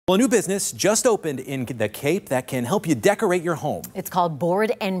Well, a new business just opened in the Cape that can help you decorate your home. It's called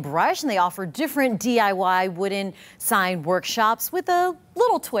Board and Brush, and they offer different DIY wooden sign workshops with a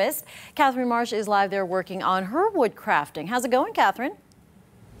little twist. Catherine Marsh is live there working on her wood crafting. How's it going, Catherine?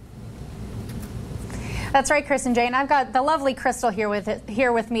 That's right, Chris and Jane. I've got the lovely Crystal here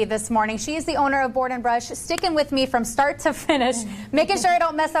with me this morning. She is the owner of Board and Brush, sticking with me from start to finish, making sure I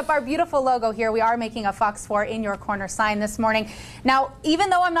don't mess up our beautiful logo here. We are making a Fox 4 in your corner sign this morning. Now, even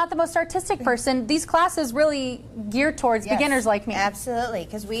though I'm not the most artistic person, these classes really geared towards beginners like me. Absolutely,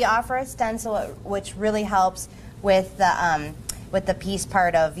 because we offer a stencil, which really helps with the piece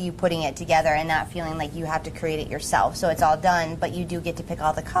part of you putting it together and not feeling like you have to create it yourself. So it's all done, but you do get to pick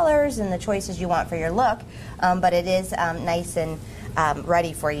all the colors and the choices you want for your look, but it is nice and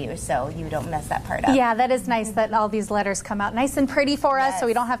ready for you, so you don't mess that part up. Yeah, that is nice that all these letters come out nice and pretty for us, so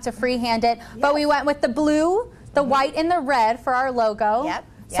we don't have to freehand it. But we went with the blue, the white, and the red for our logo. Yep.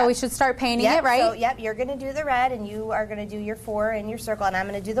 So we should start painting it, right? So, you're going to do the red, and you are going to do your 4 in your circle, and I'm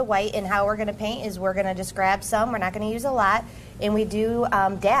going to do the white. And how we're going to paint is we're going to just grab some. We're not going to use a lot, and we do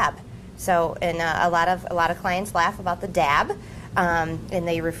dab. So, and a lot of clients laugh about the dab, and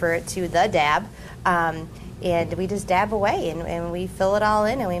they refer it to the dab. And we just dab away, and we fill it all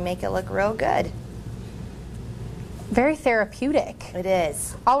in, and we make it look real good. Very therapeutic. It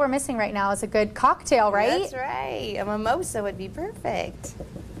is. All we're missing right now is a good cocktail, right? That's right. A mimosa would be perfect.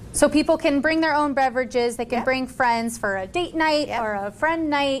 So people can bring their own beverages. They can bring friends for a date night or a friend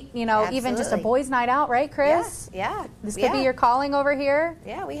night, you know, even just a boys' night out, right, Chris? Yeah. This could be your calling over here.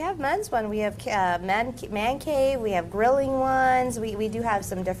 Yeah, we have men's one. We have man cave. We have grilling ones. We do have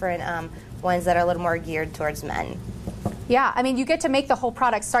some different ones that are a little more geared towards men. Yeah, I mean, you get to make the whole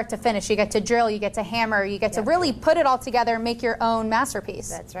product start to finish. You get to drill, you get to hammer, you get to really put it all together and make your own masterpiece.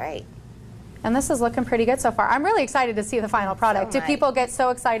 That's right. And this is looking pretty good so far. I'm really excited to see the final product. Do people get so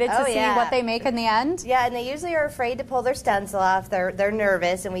excited to see what they make in the end? Yeah, and they usually are afraid to pull their stencil off. They're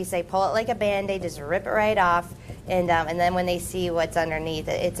nervous, and we say pull it like a Band-Aid, just rip it right off. And then when they see what's underneath,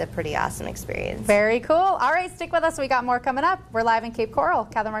 it's a pretty awesome experience. Very cool. All right, stick with us. We got more coming up. We're live in Cape Coral.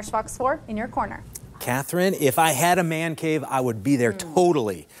 Catherine Marsh, Fox 4 in your corner. Catherine, if I had a man cave, I would be there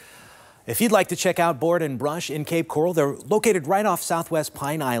totally. If you'd like to check out Board and Brush in Cape Coral, they're located right off Southwest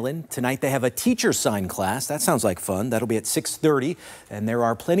Pine Island. Tonight they have a teacher sign class. That sounds like fun. That'll be at 6:30. And there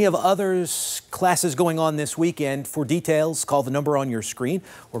are plenty of other classes going on this weekend. For details, call the number on your screen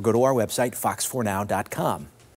or go to our website, fox4now.com.